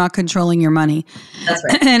 and you're not controlling your money. That's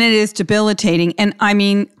right. And it is debilitating. And I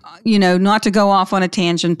mean, not to go off on a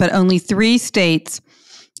tangent, but only 3 states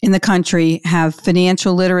in the country have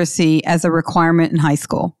financial literacy as a requirement in high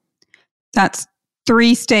school. That's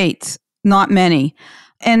 3 states, not many.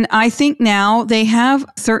 And I think now they have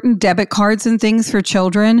certain debit cards and things for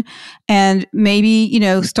children, and maybe,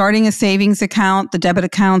 starting a savings account, the debit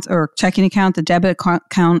account or checking account, the debit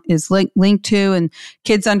account is linked to, and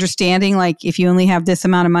kids understanding, like, if you only have this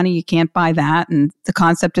amount of money, you can't buy that, and the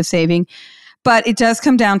concept of saving. But it does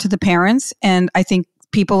come down to the parents. And I think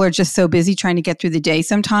people are just so busy trying to get through the day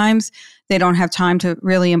sometimes, they don't have time to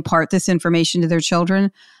really impart this information to their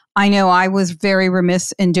children. I know I was very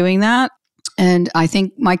remiss in doing that. And I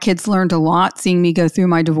think my kids learned a lot seeing me go through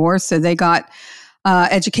my divorce. So they got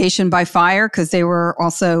education by fire, because they were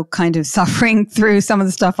also kind of suffering through some of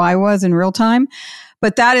the stuff I was in real time.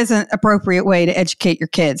 But that is an appropriate way to educate your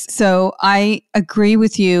kids. So I agree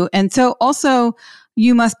with you. And so also,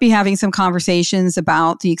 you must be having some conversations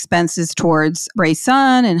about the expenses towards Ray's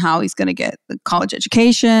son and how he's going to get the college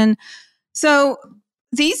education. So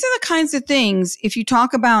these are the kinds of things, if you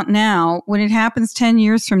talk about now, when it happens 10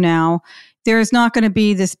 years from now, there's not going to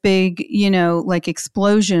be this big,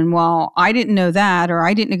 explosion. Well, I didn't know that, or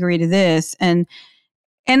I didn't agree to this. And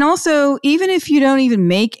also, even if you don't even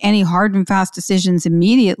make any hard and fast decisions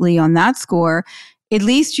immediately on that score, at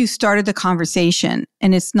least you started the conversation,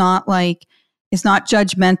 and it's not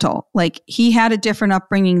judgmental. Like, he had a different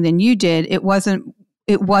upbringing than you did. It wasn't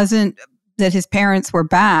that his parents were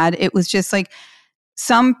bad. It was just like,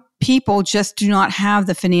 some people just do not have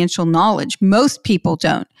the financial knowledge. Most people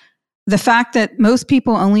don't. The fact that most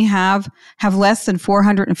people only have less than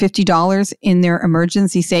 $450 in their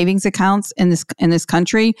emergency savings accounts in this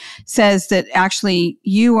country says that actually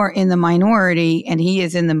you are in the minority and he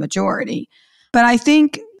is in the majority. But I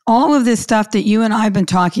think all of this stuff that you and I have been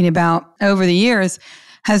talking about over the years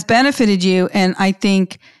has benefited you. And I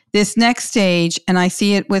think this next stage, and I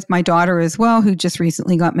see it with my daughter as well, who just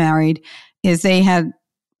recently got married, is they had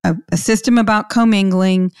a system about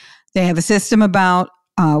commingling. They have a system about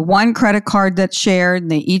one credit card that's shared.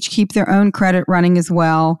 They each keep their own credit running as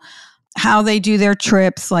well. How they do their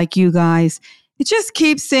trips, like you guys. It just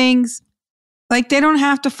keeps things like they don't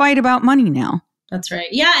have to fight about money now. That's right.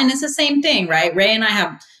 Yeah. And it's the same thing, right? Ray and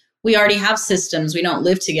I we already have systems. We don't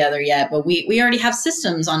live together yet, but we already have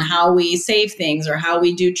systems on how we save things or how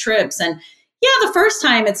we do trips. And yeah, the first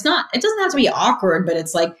time it doesn't have to be awkward, but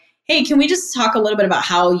it's like, hey, can we just talk a little bit about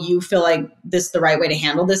how you feel like the right way to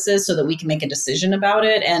handle this is, so that we can make a decision about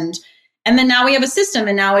it? And And then now we have a system,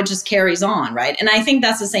 and now it just carries on, right? And I think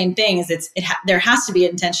that's the same thing. Is there has to be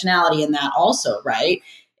intentionality in that also, right?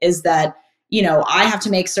 Is that, I have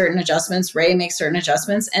to make certain adjustments, Ray makes certain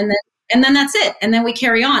adjustments, and then that's it. And then we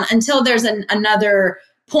carry on until there's another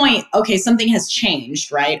point. Okay, something has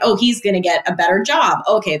changed, right? Oh, he's going to get a better job.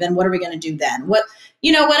 Okay, then what are we going to do then?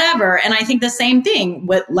 Whatever. And I think the same thing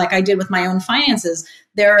like I did with my own finances.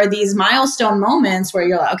 There are these milestone moments where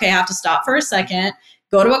you're like, okay, I have to stop for a second,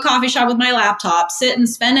 go to a coffee shop with my laptop, sit and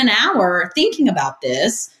spend an hour thinking about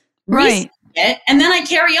this, right? It, and then I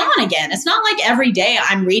carry on again. It's not like every day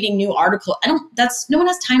I'm reading new article. No one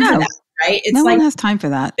has time for that, right? It's no one has time for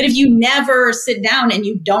that. But if you never sit down and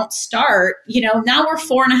you don't start, now we're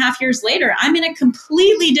 4.5 years later, I'm in a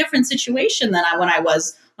completely different situation than when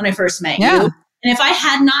I first met you. And if I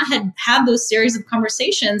had not had those series of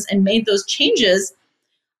conversations and made those changes,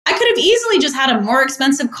 I could have easily just had a more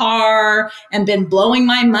expensive car and been blowing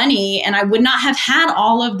my money, and I would not have had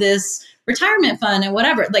all of this retirement fund and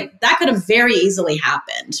whatever. Like that could have very easily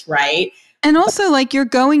happened, right? And also, like, you're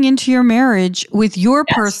going into your marriage with your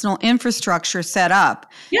personal infrastructure set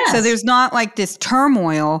up. Yes. So there's not like this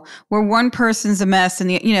turmoil where one person's a mess and,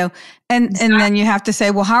 and then you have to say,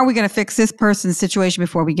 well, how are we going to fix this person's situation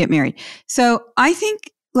before we get married? So I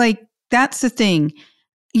think like that's the thing,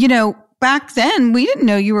 back then we didn't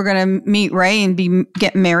know you were going to meet Ray and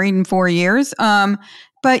get married in 4 years.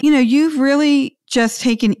 But, you've really just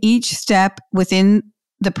taken each step within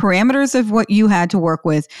the parameters of what you had to work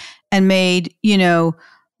with and made,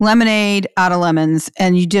 lemonade out of lemons,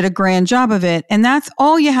 and you did a grand job of it. And that's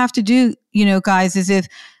all you have to do, guys, is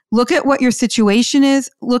look at what your situation is,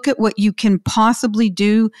 look at what you can possibly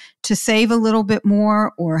do to save a little bit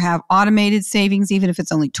more or have automated savings, even if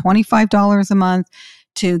it's only $25 a month,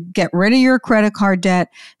 to get rid of your credit card debt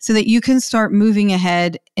so that you can start moving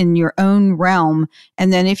ahead in your own realm.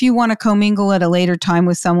 And then if you want to commingle at a later time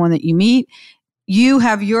with someone that you meet, you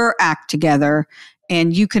have your act together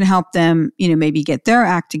and you can help them, maybe get their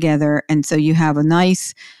act together. And so you have a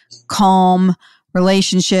nice, calm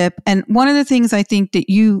relationship. And one of the things I think that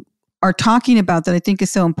you are talking about that I think is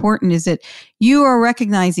so important is that you are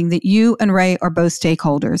recognizing that you and Ray are both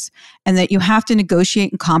stakeholders and that you have to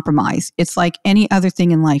negotiate and compromise. It's like any other thing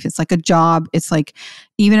in life. It's like a job. It's like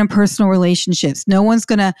even in personal relationships. No one's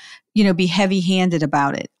going to, be heavy-handed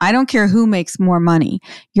about it. I don't care who makes more money.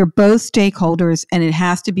 You're both stakeholders and it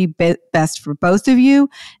has to be best for both of you,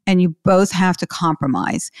 and you both have to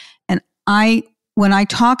compromise. And when I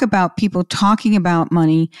talk about people talking about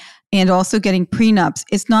money and also getting prenups,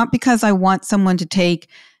 it's not because I want someone to take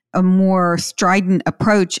a more strident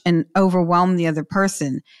approach and overwhelm the other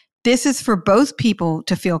person. This is for both people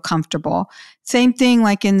to feel comfortable. Same thing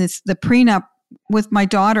like in the prenup with my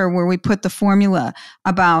daughter, where we put the formula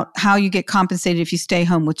about how you get compensated if you stay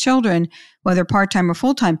home with children, whether part-time or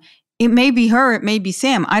full-time. It may be her, it may be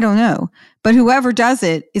Sam, I don't know. But whoever does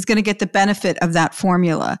it is going to get the benefit of that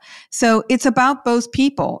formula. So it's about both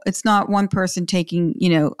people. It's not one person taking,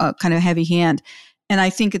 a kind of heavy hand. And I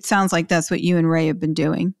think it sounds like that's what you and Ray have been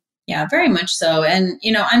doing. Yeah, very much so. And,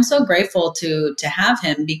 I'm so grateful to have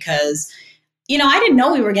him because, I didn't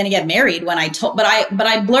know we were going to get married when but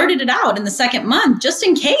I blurted it out in the second month, just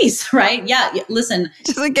in case, right? Yeah. Listen,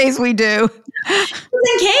 just in case we do. Just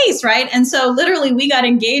in case, right? And so literally we got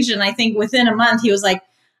engaged. And I think within a month, he was like,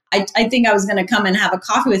 I think I was going to come and have a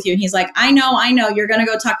coffee with you. And he's like, I know, you're going to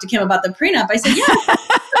go talk to Kim about the prenup. I said, yeah.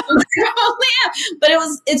 But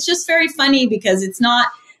it's just very funny because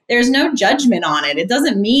there's no judgment on it. It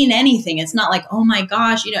doesn't mean anything. It's not like, oh my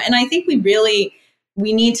gosh, and I think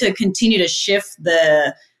we need to continue to shift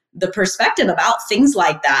the perspective about things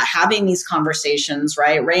like that, having these conversations,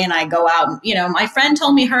 right? Ray and I go out and, my friend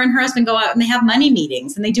told me her and her husband go out and they have money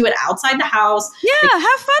meetings and they do it outside the house. Yeah.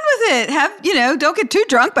 Have fun with it. Don't get too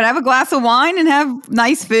drunk, but have a glass of wine and have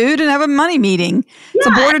nice food and have a money meeting. Yeah, it's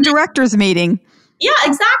a board of directors meeting. Yeah,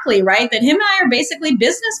 exactly. Right. That him and I are basically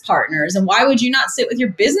business partners. And why would you not sit with your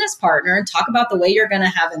business partner and talk about the way you're going to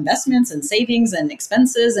have investments and savings and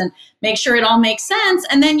expenses and make sure it all makes sense?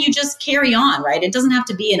 And then you just carry on, right? It doesn't have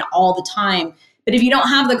to be an all the time. But if you don't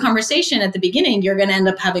have the conversation at the beginning, you're going to end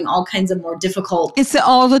up having all kinds of more difficult. It's the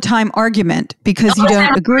all the time argument because you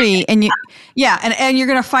don't agree. And and you're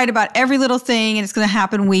going to fight about every little thing and it's going to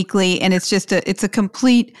happen weekly. And it's just it's a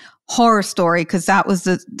complete horror story because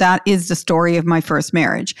that is the story of my first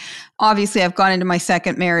marriage. Obviously, I've gone into my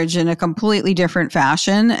second marriage in a completely different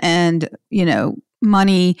fashion, and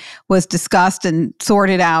money was discussed and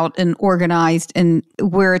sorted out and organized, and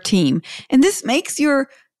we're a team. And this makes your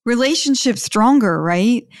relationship stronger,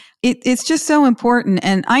 right? It's just so important.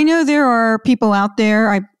 And I know there are people out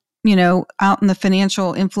there. out in the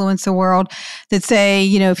financial influencer world that say,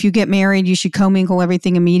 if you get married, you should commingle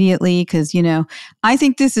everything immediately. Because, I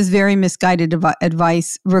think this is very misguided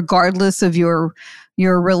advice, regardless of your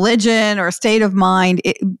religion or state of mind.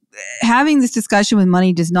 Having this discussion with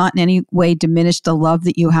money does not in any way diminish the love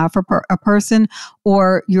that you have for a person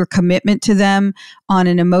or your commitment to them on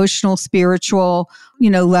an emotional, spiritual,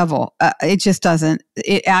 level. It just doesn't.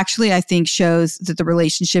 It actually, I think, shows that the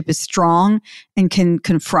relationship is strong and can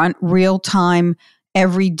confront real-time,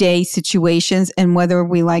 everyday situations. And whether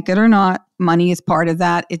we like it or not, money is part of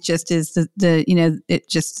that. It just is it's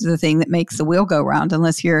just the thing that makes the wheel go round,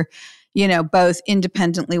 unless you're both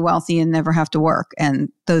independently wealthy and never have to work.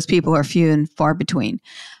 And those people are few and far between.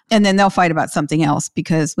 And then they'll fight about something else,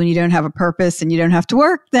 because when you don't have a purpose and you don't have to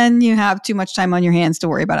work, then you have too much time on your hands to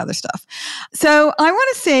worry about other stuff. So I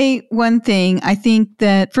want to say one thing. I think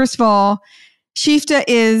that, first of all, Sheefteh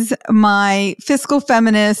is my fiscal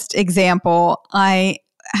feminist example. I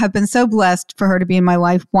have been so blessed for her to be in my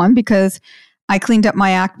life, one, because I cleaned up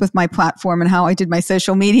my act with my platform and how I did my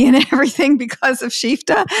social media and everything because of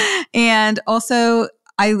Sheefteh. And also,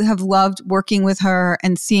 I have loved working with her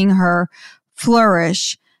and seeing her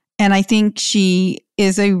flourish. And I think she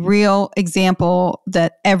is a real example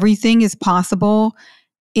that everything is possible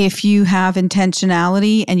if you have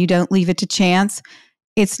intentionality and you don't leave it to chance.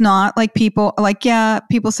 It's not like people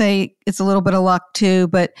say it's a little bit of luck too,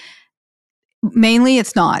 but mainly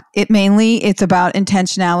it's not. It's about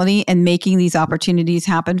intentionality and making these opportunities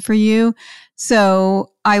happen for you.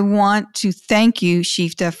 So I want to thank you,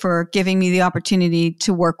 Sheefteh, for giving me the opportunity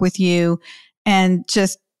to work with you and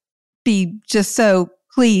just be so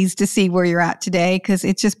pleased to see where you're at today, because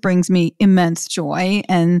it just brings me immense joy.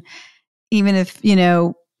 And even if,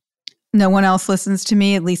 no one else listens to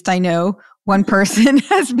me, at least I know one person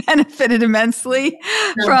has benefited immensely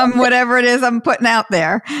from whatever it is I'm putting out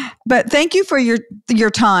there. But thank you for your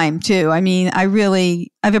time too. I mean,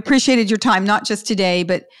 I've appreciated your time, not just today,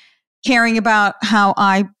 but caring about how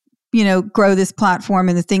I, grow this platform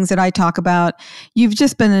and the things that I talk about. You've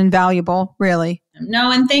just been invaluable, really.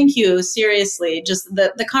 No, and thank you. Seriously, just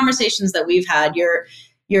the conversations that we've had,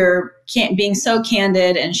 you're being so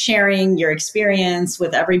candid and sharing your experience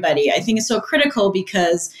with everybody, I think is so critical,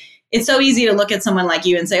 because it's so easy to look at someone like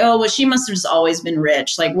you and say, oh, well, she must have just always been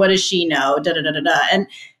rich. Like, what does she know? Da, da, da, da, da. And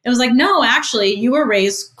it was like, no, actually, you were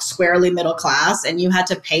raised squarely middle class and you had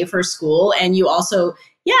to pay for school. And you also,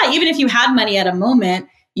 even if you had money at a moment,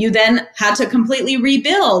 you then had to completely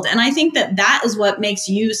rebuild. And I think that is what makes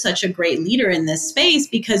you such a great leader in this space,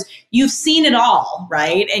 because you've seen it all,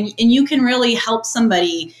 right? And you can really help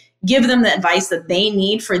somebody, give them the advice that they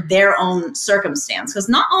need for their own circumstance, because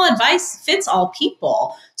not all advice fits all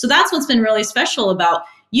people. So that's what's been really special about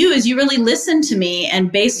you, is you really listen to me,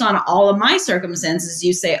 and based on all of my circumstances,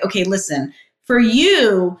 you say, okay, listen, for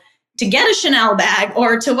you to get a Chanel bag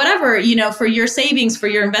or to whatever, for your savings, for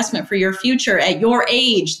your investment, for your future at your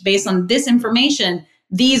age, based on this information,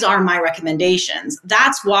 these are my recommendations.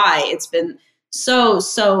 That's why it's been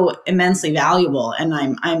so immensely valuable. And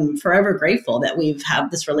I'm forever grateful that we've had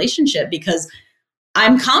this relationship, because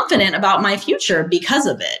I'm confident about my future because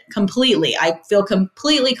of it completely. I feel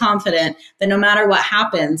completely confident that no matter what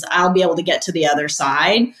happens, I'll be able to get to the other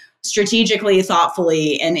side strategically,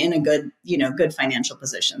 thoughtfully, and in a good financial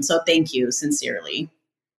position. So thank you sincerely.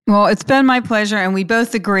 Well, it's been my pleasure. And we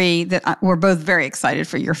both agree that we're both very excited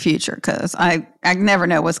for your future, because I never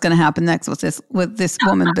know what's going to happen next with this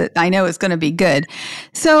woman, but I know it's going to be good.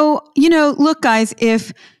 So, look, guys,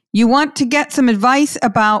 if you want to get some advice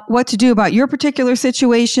about what to do about your particular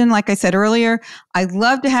situation, like I said earlier, I'd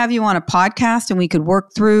love to have you on a podcast and we could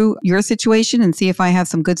work through your situation and see if I have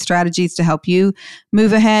some good strategies to help you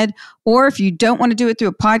move ahead. Or if you don't want to do it through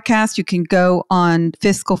a podcast, you can go on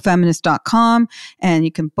fiscalfeminist.com and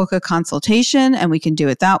you can book a consultation and we can do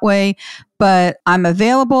it that way. But I'm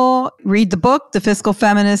available. Read the book, The Fiscal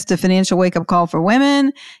Feminist, A Financial Wake-Up Call for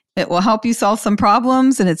Women. It will help you solve some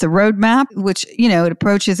problems, and it's a roadmap, which, it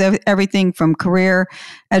approaches everything from career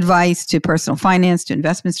advice to personal finance to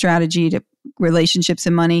investment strategy to relationships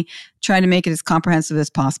and money, trying to make it as comprehensive as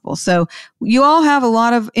possible. So you all have a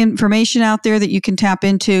lot of information out there that you can tap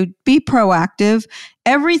into. Be proactive.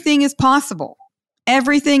 Everything is possible.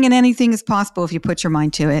 Everything and anything is possible if you put your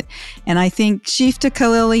mind to it. And I think Sheefteh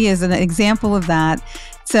Khalili is an example of that.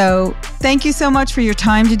 So thank you so much for your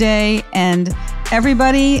time today. And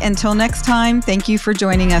everybody, until next time, thank you for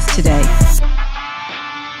joining us today.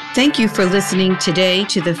 Thank you for listening today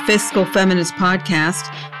to the Fiscal Feminist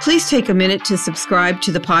Podcast. Please take a minute to subscribe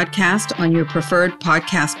to the podcast on your preferred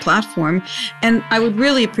podcast platform, and I would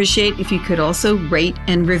really appreciate if you could also rate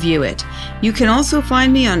and review it. You can also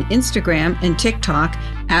find me on Instagram and TikTok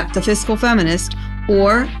at The Fiscal Feminist,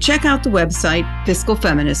 or check out the website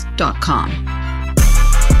fiscalfeminist.com.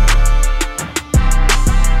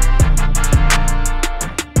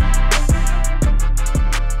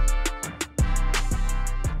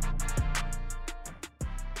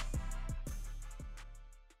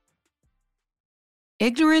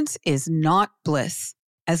 Ignorance is not bliss.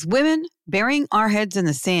 As women, burying our heads in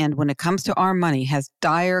the sand when it comes to our money has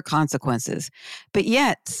dire consequences. But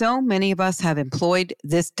yet, so many of us have employed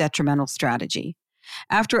this detrimental strategy.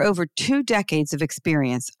 After over 2 decades of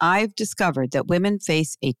experience, I've discovered that women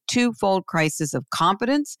face a twofold crisis of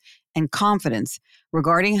competence and confidence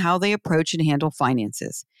regarding how they approach and handle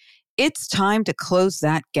finances. It's time to close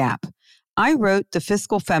that gap. I wrote The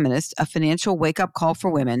Fiscal Feminist, a financial wake-up call for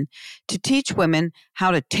women, to teach women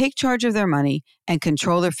how to take charge of their money and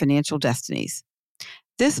control their financial destinies.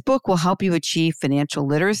 This book will help you achieve financial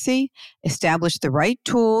literacy, establish the right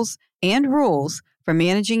tools and rules for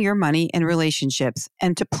managing your money and relationships,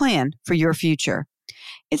 and to plan for your future.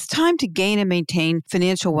 It's time to gain and maintain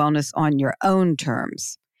financial wellness on your own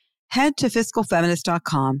terms. Head to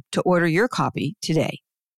fiscalfeminist.com to order your copy today.